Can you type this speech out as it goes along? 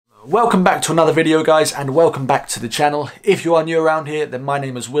Welcome back to another video, guys, and welcome back to the channel. If you are new around here, then my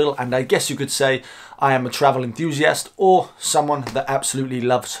name is Will, and I guess you could say I am a travel enthusiast or someone that absolutely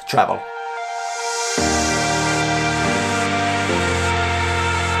loves travel.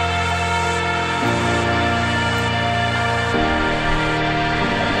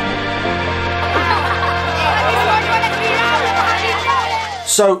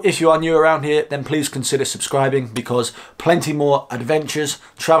 So if you are new around here, then please consider subscribing because plenty more adventures,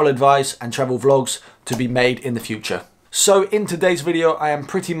 travel advice and travel vlogs to be made in the future. So in today's video, I am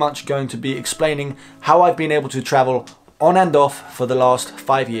pretty much going to be explaining how I've been able to travel on and off for the last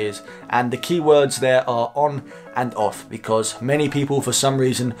 5 years. And the key words there are on and off, because many people for some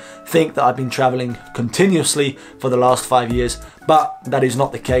reason think that I've been traveling continuously for the last 5 years, but that is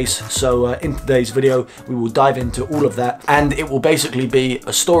not the case. So in today's video, we will dive into all of that, and it will basically be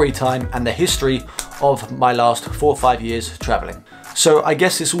a story time and the history of my last 4 or 5 years traveling. So I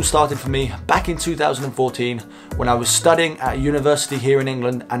guess this all started for me back in 2014 when I was studying at a university here in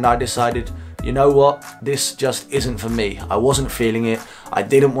England, and I decided, you know what, this just isn't for me. I wasn't feeling it. I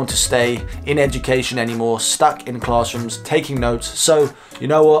didn't want to stay in education anymore, stuck in classrooms, taking notes. So, you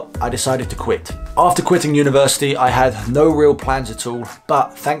know what, I decided to quit. After quitting university, I had no real plans at all,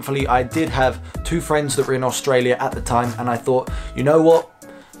 but thankfully I did have 2 friends that were in Australia at the time, and I thought, you know what,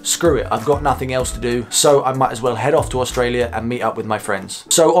 screw it, I've got nothing else to do, so I might as well head off to Australia and meet up with my friends.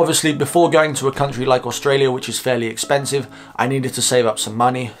 So obviously before going to a country like Australia, which is fairly expensive, I needed to save up some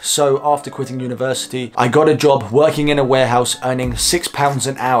money. So after quitting university, I got a job working in a warehouse earning £6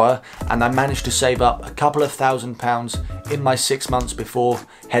 an hour, and I managed to save up a couple of £1,000s in my 6 months before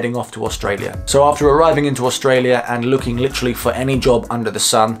heading off to Australia. So after arriving into Australia and looking literally for any job under the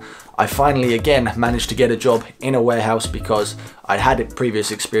sun, I finally again managed to get a job in a warehouse because I'd had a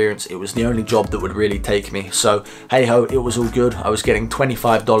previous experience. It was the only job that would really take me. So hey ho, it was all good. I was getting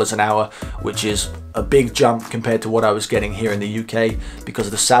 $25 an hour, which is a big jump compared to what I was getting here in the UK,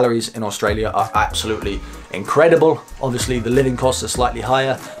 because the salaries in Australia are absolutely incredible. Obviously the living costs are slightly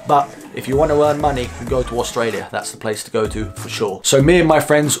higher, but if you want to earn money, go to Australia. That's the place to go to for sure. So me and my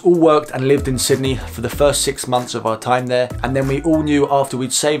friends all worked and lived in Sydney for the first 6 months of our time there. And then we all knew after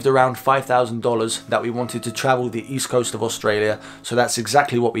we'd saved around $5,000 that we wanted to travel the east coast of Australia. So that's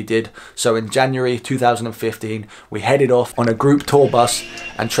exactly what we did. So in January 2015, we headed off on a group tour bus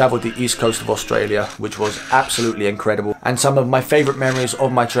and traveled the east coast of Australia, which was absolutely incredible. And some of my favorite memories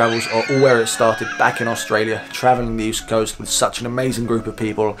of my travels are all where it started, back in Australia, traveling the east coast with such an amazing group of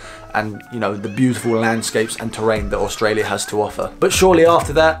people, and you know, the beautiful landscapes and terrain that Australia has to offer. But shortly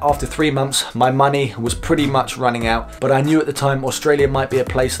after that, after 3 months, my money was pretty much running out, but I knew at the time Australia might be a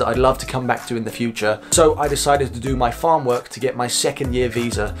place that I'd love to come back to in the future. So I decided to do my farm work to get my 2nd year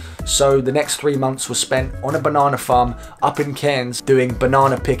visa. So the next 3 months was spent on a banana farm up in Cairns doing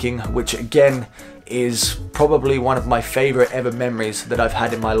banana picking, which again is probably one of my favorite ever memories that I've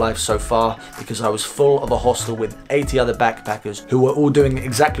had in my life so far, because I was full of a hostel with 80 other backpackers who were all doing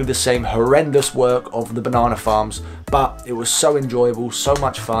exactly the same horrendous work of the banana farms, but it was so enjoyable, so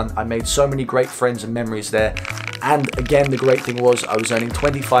much fun. I made so many great friends and memories there. And again, the great thing was I was earning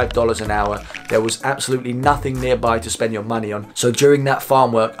 $25 an hour. There was absolutely nothing nearby to spend your money on. So during that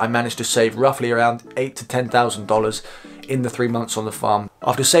farm work, I managed to save roughly around $8,000 to $10,000 in the 3 months on the farm.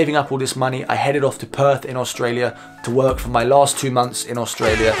 After saving up all this money, I headed off to Perth in Australia to work for my last 2 months in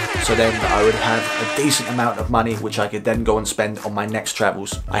Australia, so then I would have a decent amount of money which I could then go and spend on my next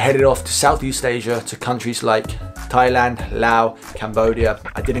travels. I headed off to Southeast Asia, to countries like Thailand, Laos, Cambodia.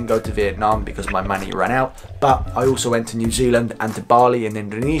 I didn't go to Vietnam because my money ran out, but I also went to New Zealand and to Bali in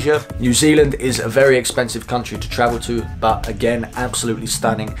Indonesia. New Zealand is a very expensive country to travel to, but again, absolutely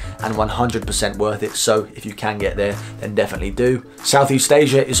stunning and 100% worth it. So if you can get there, then definitely do. Southeast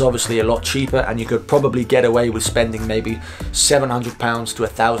Asia is obviously a lot cheaper, and you could probably get away with spending maybe £700 to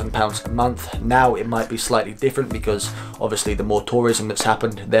 £1,000 a month. Now it might be slightly different because obviously the more tourism that's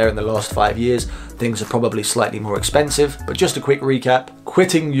happened there in the last 5 years, things are probably slightly more expensive. But just a quick recap: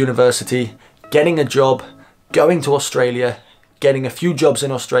 quitting university, getting a job, going to Australia, getting a few jobs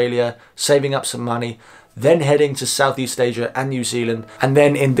in Australia, saving up some money, then heading to Southeast Asia and New Zealand. And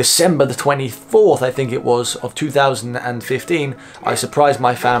then in December the 24th, I think it was, of 2015, I surprised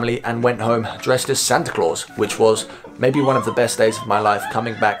my family and went home dressed as Santa Claus, which was maybe one of the best days of my life,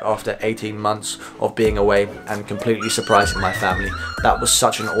 coming back after 18 months of being away and completely surprising my family. That was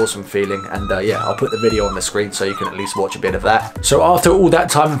such an awesome feeling, and yeah, I'll put the video on the screen so you can at least watch a bit of that. So after all that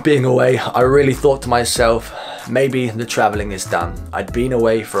time of being away, I really thought to myself, maybe the traveling is done. I'd been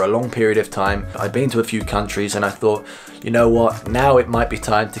away for a long period of time. I'd been to a few countries, and I thought, you know what, now it might be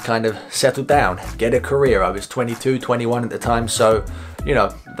time to kind of settle down, get a career. I was 22, 21 at the time, so you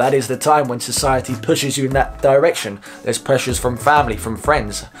know, that is the time when society pushes you in that direction. There's pressures from family, from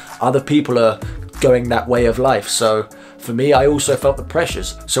friends. Other people are going that way of life. So for me, I also felt the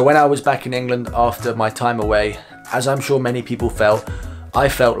pressures. So when I was back in England after my time away, as I'm sure many people felt, I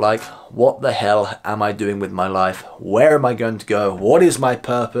felt like, what the hell am I doing with my life? Where am I going to go? What is my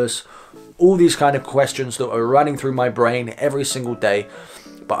purpose? All these kind of questions that were running through my brain every single day.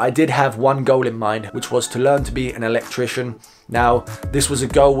 But I did have one goal in mind, which was to learn to be an electrician. Now, this was a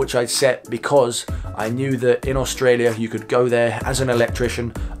goal which I'd set because I knew that in Australia you could go there as an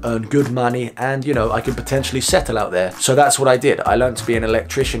electrician, earn good money, and you know, I could potentially settle out there. So that's what I did. I learned to be an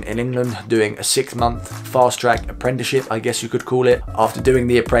electrician in England, doing a 6-month fast track apprenticeship, I guess you could call it. After doing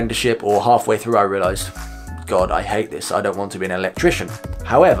the apprenticeship, or halfway through, I realized, God, I hate this. I don't want to be an electrician.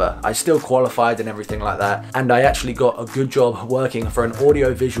 However, I still qualified and everything like that. And I actually got a good job working for an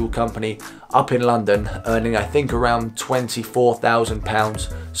audio-visual company up in London, earning, I think, around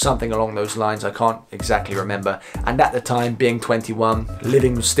 £24,000, something along those lines. I can't exactly remember. And at the time, being 21,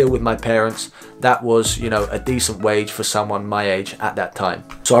 living still with my parents, that was, you know, a decent wage for someone my age at that time.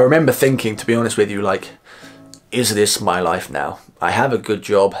 So I remember thinking, to be honest with you, like, is this my life now? I have a good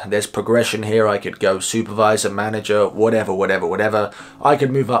job, there's progression here, I could go supervisor, manager, whatever. I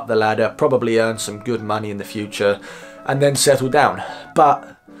could move up the ladder, probably earn some good money in the future, and then settle down.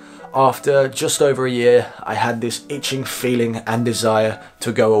 But after just over a year, I had this itching feeling and desire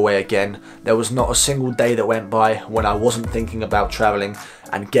to go away again. There was not a single day that went by when I wasn't thinking about traveling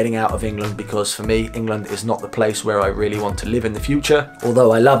and getting out of England, because for me, England is not the place where I really want to live in the future.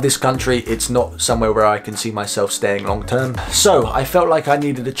 Although I love this country, it's not somewhere where I can see myself staying long term. So I felt like I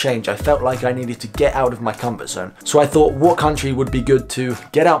needed a change. I felt like I needed to get out of my comfort zone. So I thought, what country would be good to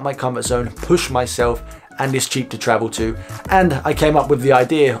get out my comfort zone, push myself, and is cheap to travel to, and I came up with the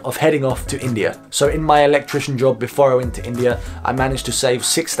idea of heading off to India. So in my electrician job before I went to India, I managed to save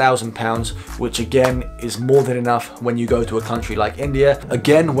 £6,000, which again is more than enough when you go to a country like India.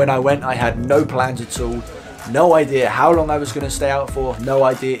 Again, when I went, I had no plans at all. No idea how long I was going to stay out for, no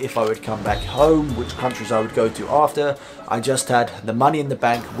idea if I would come back home, which countries I would go to after. I just had the money in the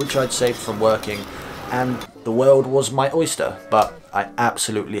bank, which I'd saved from working, and the world was my oyster. But I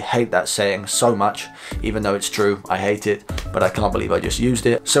absolutely hate that saying so much, even though it's true. I hate it, but I can't believe I just used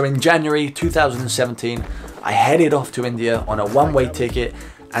it. So in January 2017, I headed off to India on a one-way ticket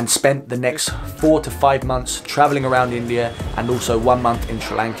and spent the next 4 to 5 months traveling around India, and also 1 month in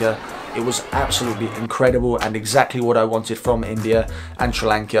Sri Lanka. It was absolutely incredible and exactly what I wanted from India, and Sri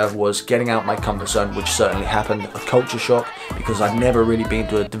Lanka was getting out my comfort zone, which certainly happened. A culture shock, because I've never really been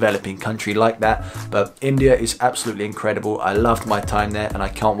to a developing country like that, but India is absolutely incredible. I loved my time there and I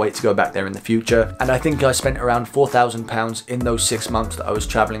can't wait to go back there in the future. And I think I spent around £4,000 in those 6 months that I was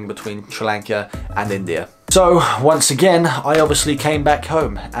traveling between Sri Lanka and India. So once again, I obviously came back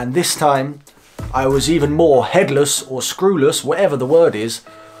home, and this time I was even more headless or screwless, whatever the word is,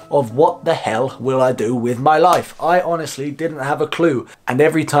 of what the hell will I do with my life. I honestly didn't have a clue. And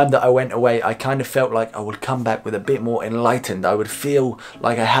every time that I went away, I kind of felt like I would come back with a bit more enlightened. I would feel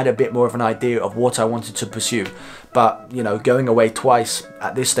like I had a bit more of an idea of what I wanted to pursue. But, you know, going away twice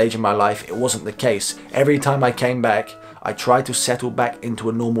at this stage in my life, it wasn't the case. Every time I came back, I tried to settle back into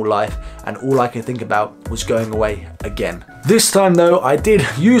a normal life, and all I could think about was going away again. This time though, I did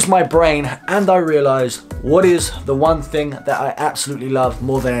use my brain, and I realized what is the one thing that I absolutely love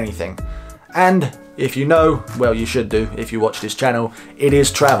more than anything. And if you know, well, you should do if you watch this channel, it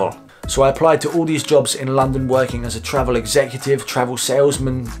is travel. So I applied to all these jobs in London, working as a travel executive, travel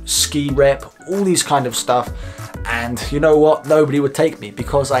salesman, ski rep, all these kind of stuff. And you know what? Nobody would take me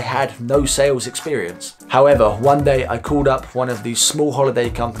because I had no sales experience. However, one day I called up one of these small holiday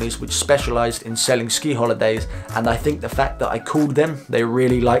companies which specialized in selling ski holidays, and I think the fact that I called them, they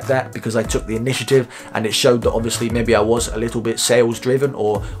really liked that because I took the initiative, and it showed that obviously maybe I was a little bit sales driven,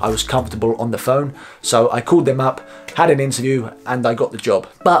 or I was comfortable on the phone. So I called them up, had an interview, and I got the job.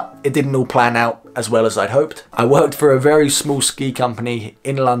 But it didn't all plan out as well as I'd hoped. I worked for a very small ski company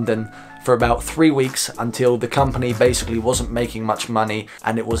in London for about 3 weeks until the company basically wasn't making much money,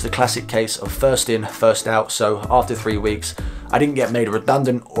 and it was the classic case of first in, first out. So after 3 weeks, I didn't get made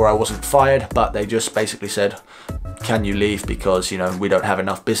redundant or I wasn't fired, but they just basically said, can you leave, because, you know, we don't have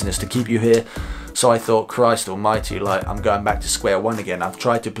enough business to keep you here. So I thought, Christ almighty, like, I'm going back to square one again. I've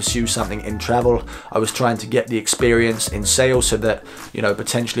tried to pursue something in travel. I was trying to get the experience in sales so that, you know,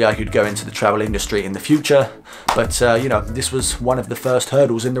 potentially I could go into the travel industry in the future. But, you know, this was one of the first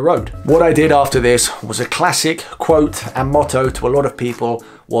hurdles in the road. What I did after this was a classic quote and motto to a lot of people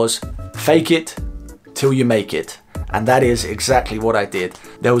was, fake it till you make it. And that is exactly what I did.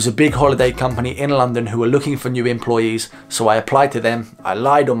 There was a big holiday company in London who were looking for new employees, so I applied to them. I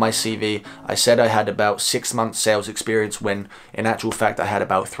lied on my CV. I said I had about 6 months sales experience when in actual fact I had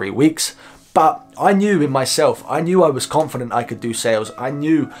about 3 weeks. But I knew in myself, I knew I was confident I could do sales. I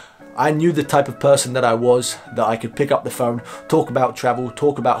knew the type of person that I was, that I could pick up the phone, talk about travel,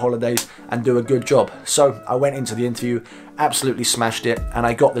 talk about holidays, and do a good job. So I went into the interview, absolutely smashed it, and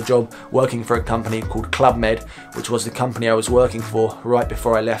I got the job working for a company called Club Med, which was the company I was working for right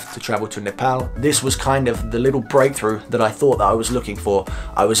before I left to travel to Nepal. This was kind of the little breakthrough that I thought that I was looking for.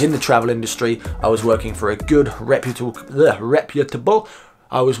 I was in the travel industry, I was working for a good, reputable,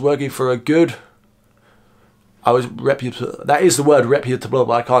 that is the word, reputable,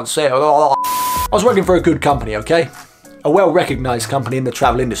 but I can't say it. I was working for a good company, okay? A well-recognized company in the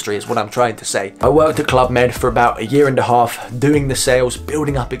travel industry is what I'm trying to say. I worked at Club Med for about 1.5 years, doing the sales,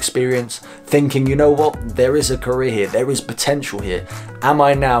 building up experience, thinking, you know what, there is a career here, there is potential here. Am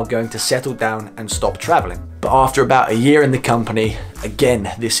I now going to settle down and stop traveling? But after about 1 year in the company,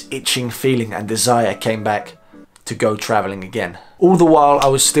 again, this itching feeling and desire came back to go traveling again. All the while I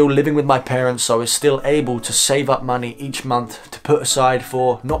was still living with my parents, so I was still able to save up money each month to put aside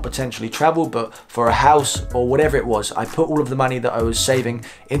for not potentially travel, but for a house or whatever it was. I put all of the money that I was saving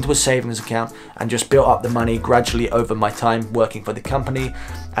into a savings account and just built up the money gradually over my time working for the company.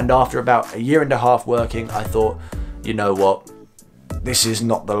 And after about 1.5 years working, I thought, you know what? This is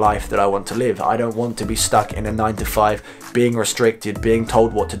not the life that I want to live. I don't want to be stuck in a 9 to 5, being restricted, being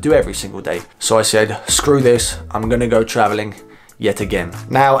told what to do every single day. So I said, screw this, I'm gonna go traveling yet again.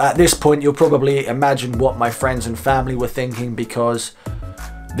 Now, at this point, you'll probably imagine what my friends and family were thinking, because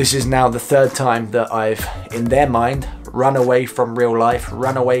this is now the 3rd time that I've, in their mind, run away from real life,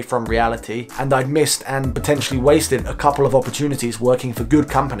 run away from reality, and I'd missed and potentially wasted a couple of opportunities working for good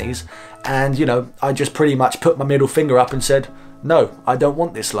companies. And, you know, I just pretty much put my middle finger up and said, no, I don't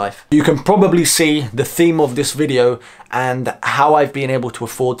want this life. You can probably see the theme of this video and how I've been able to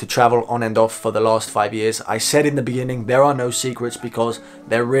afford to travel on and off for the last 5 years. I said in the beginning, there are no secrets, because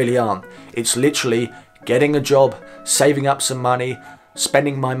there really aren't. It's literally getting a job, saving up some money,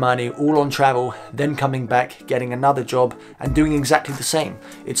 spending my money all on travel, then coming back, getting another job, and doing exactly the same.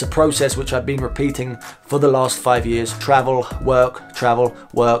 It's a process which I've been repeating for the last 5 years. Travel, work, travel,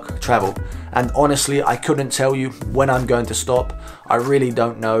 work, travel. And honestly, I couldn't tell you when I'm going to stop. I really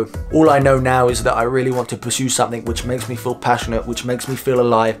don't know. All I know now is that I really want to pursue something which makes me feel passionate, which makes me feel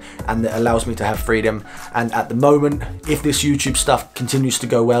alive, and that allows me to have freedom. And at the moment, if this YouTube stuff continues to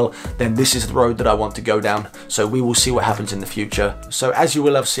go well, then this is the road that I want to go down. So we will see what happens in the future. So as you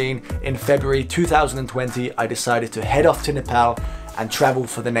will have seen, in February 2020, I decided to head off to Nepal and travel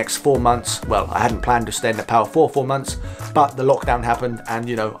for the next 4 months. Well, I hadn't planned to stay in Nepal for 4 months, but the lockdown happened, and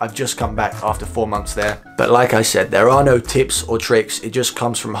you know, I've just come back after 4 months there. But like I said, there are no tips or tricks. It just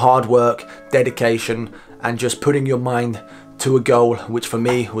comes from hard work, dedication, and just putting your mind to a goal, which for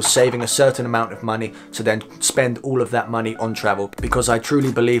me was saving a certain amount of money to then spend all of that money on travel, because I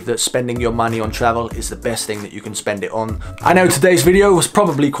truly believe that spending your money on travel is the best thing that you can spend it on. I know today's video was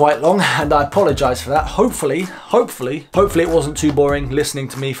probably quite long, and I apologize for that. Hopefully it wasn't too boring listening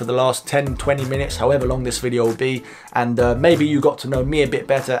to me for the last 10-20 minutes, however long this video will be, and maybe you got to know me a bit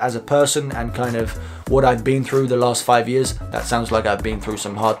better as a person and kind of what I've been through the last 5 years. That sounds like I've been through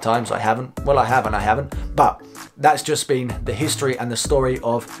some hard times. I haven't. Well, I have and I haven't, but that's just been the history and the story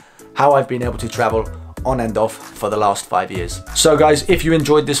of how I've been able to travel on and off for the last 5 years. So guys, if you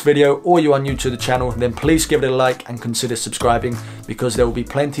enjoyed this video or you are new to the channel, then please give it a like and consider subscribing, because there will be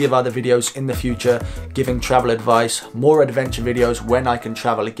plenty of other videos in the future giving travel advice, more adventure videos when I can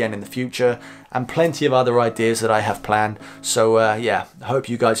travel again in the future, and plenty of other ideas that I have planned. So yeah, I hope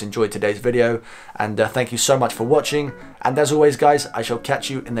you guys enjoyed today's video, and thank you so much for watching. And as always guys, I shall catch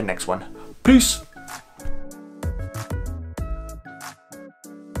you in the next one. Peace!